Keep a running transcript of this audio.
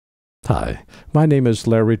Hi, my name is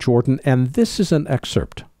Larry Jordan, and this is an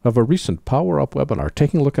excerpt of a recent Power Up webinar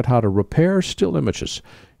taking a look at how to repair still images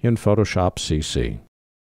in Photoshop CC.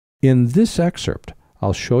 In this excerpt,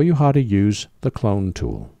 I'll show you how to use the clone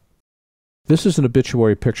tool. This is an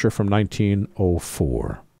obituary picture from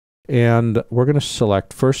 1904. And we're going to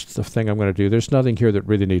select, first the thing I'm going to do, there's nothing here that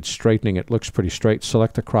really needs straightening. It looks pretty straight.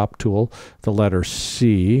 Select the crop tool, the letter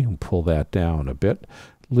C, and pull that down a bit.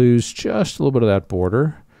 Lose just a little bit of that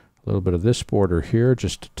border. A little bit of this border here,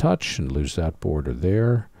 just a touch, and lose that border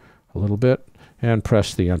there a little bit, and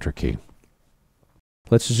press the Enter key.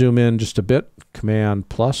 Let's zoom in just a bit, Command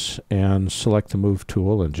plus, and select the Move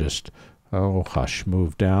tool, and just,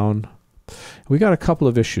 move down. We got a couple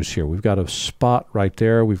of issues here. We've got a spot right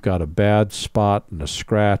there. We've got a bad spot and a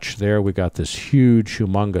scratch there. We got this huge,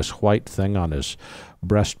 humongous white thing on his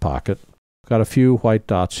breast pocket. Got a few white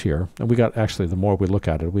dots here, and we got, actually, the more we look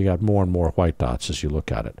at it, we got more and more white dots as you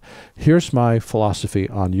look at it. Here's my philosophy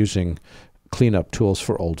on using cleanup tools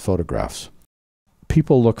for old photographs.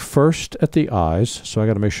 People look first at the eyes, so I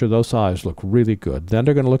got to make sure those eyes look really good. Then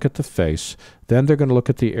they're going to look at the face, then they're going to look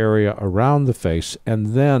at the area around the face, and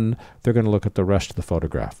then they're going to look at the rest of the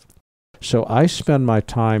photograph. So I spend my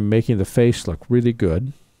time making the face look really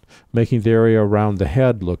good, making the area around the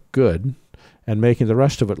head look good, and making the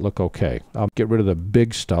rest of it look okay. I'll get rid of the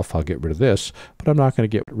big stuff, I'll get rid of this, but I'm not going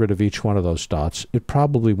to get rid of each one of those dots. It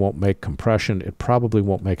probably won't make compression, it probably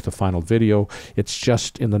won't make the final video, it's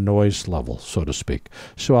just in the noise level, so to speak.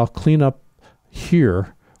 So I'll clean up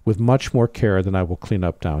here with much more care than I will clean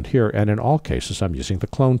up down here, and in all cases I'm using the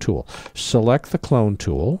clone tool. Select the clone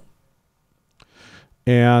tool,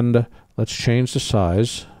 and let's change the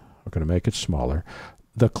size. We're going to make it smaller.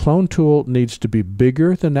 The clone tool needs to be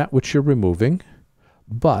bigger than that which you're removing,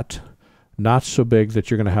 but not so big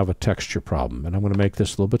that you're going to have a texture problem. And I'm going to make this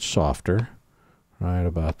a little bit softer, right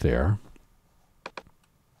about there.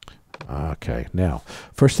 Okay, now,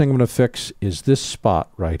 first thing I'm going to fix is this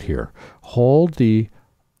spot right here. Hold the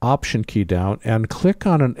Option key down and click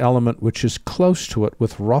on an element which is close to it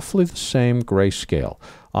with roughly the same grayscale.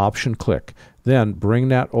 Option click. Then bring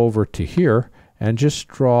that over to here and just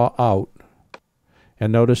draw out.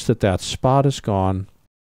 And notice that that spot is gone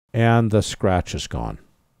and the scratch is gone.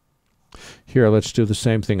 Here, let's do the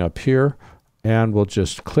same thing up here. And we'll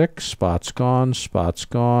just click, spot's gone, spot's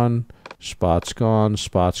gone, spot's gone,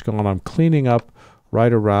 spot's gone. I'm cleaning up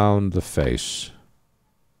right around the face.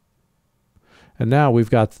 And now we've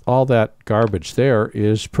got all that garbage there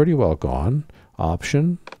is pretty well gone.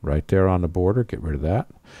 Option, right there on the border, get rid of that.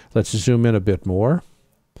 Let's zoom in a bit more.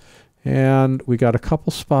 And we got a couple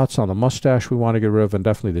spots on the mustache we want to get rid of, and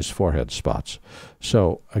definitely these forehead spots.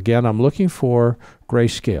 So again, I'm looking for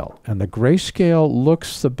grayscale, and the grayscale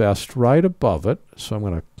looks the best right above it. So I'm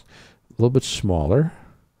going to a little bit smaller.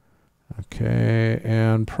 Okay,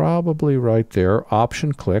 and probably right there,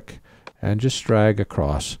 Option click, and just drag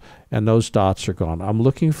across, and those dots are gone. I'm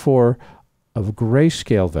looking for a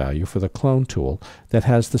grayscale value for the clone tool that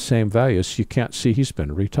has the same value, so you can't see he's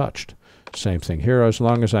been retouched. Same thing here. As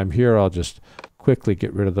long as I'm here, I'll just quickly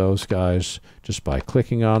get rid of those guys just by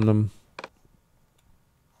clicking on them.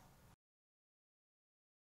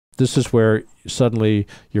 This is where suddenly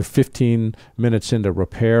you're 15 minutes into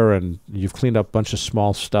repair and you've cleaned up a bunch of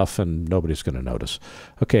small stuff and nobody's going to notice.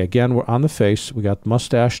 Okay, again, we're on the face. We got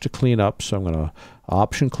mustache to clean up, so I'm going to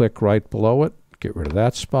Option click right below it. Get rid of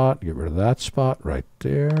that spot. Get rid of that spot right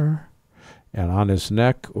there. And on his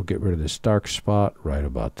neck, we'll get rid of this dark spot right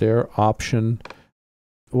about there. Option.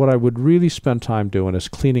 What I would really spend time doing is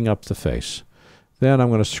cleaning up the face. Then I'm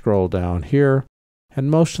going to scroll down here.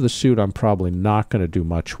 And most of the suit I'm probably not going to do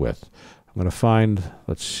much with. I'm going to find,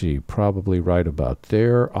 let's see, probably right about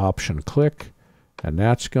there. Option click. And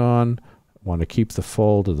that's gone. I want to keep the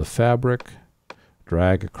fold of the fabric.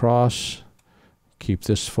 Drag across. Keep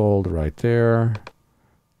this fold right there.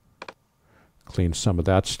 Clean some of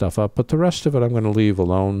that stuff up, but the rest of it I'm going to leave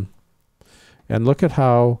alone. And look at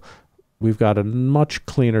how we've got a much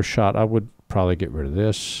cleaner shot. I would probably get rid of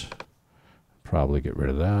this, probably get rid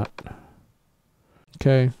of that.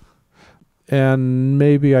 Okay, and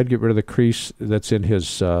maybe I'd get rid of the crease that's in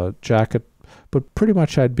his jacket, but pretty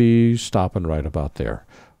much I'd be stopping right about there.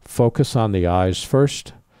 Focus on the eyes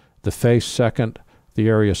first, the face second, the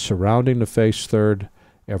area surrounding the face third,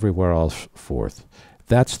 everywhere else fourth.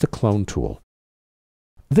 That's the clone tool.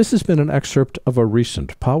 This has been an excerpt of a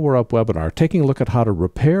recent Power Up webinar taking a look at how to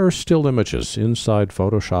repair still images inside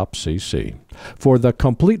Photoshop CC. For the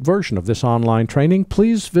complete version of this online training,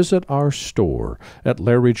 please visit our store at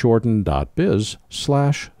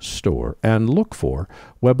larryjordan.biz/store and look for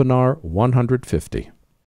Webinar 150.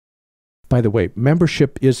 By the way,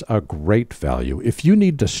 membership is a great value. If you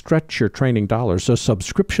need to stretch your training dollars, a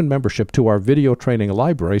subscription membership to our video training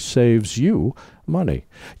library saves you money.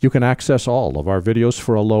 You can access all of our videos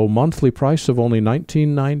for a low monthly price of only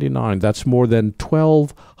 $19.99. That's more than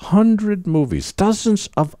 1,200 movies, dozens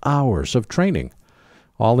of hours of training,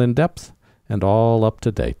 all in depth and all up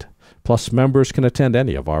to date. Plus, members can attend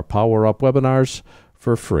any of our Power Up webinars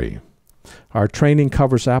for free. Our training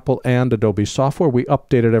covers Apple and Adobe software. We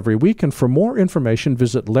update it every week, and for more information,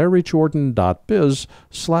 visit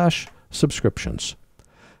larryjordan.biz/subscriptions.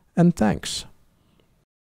 And thanks.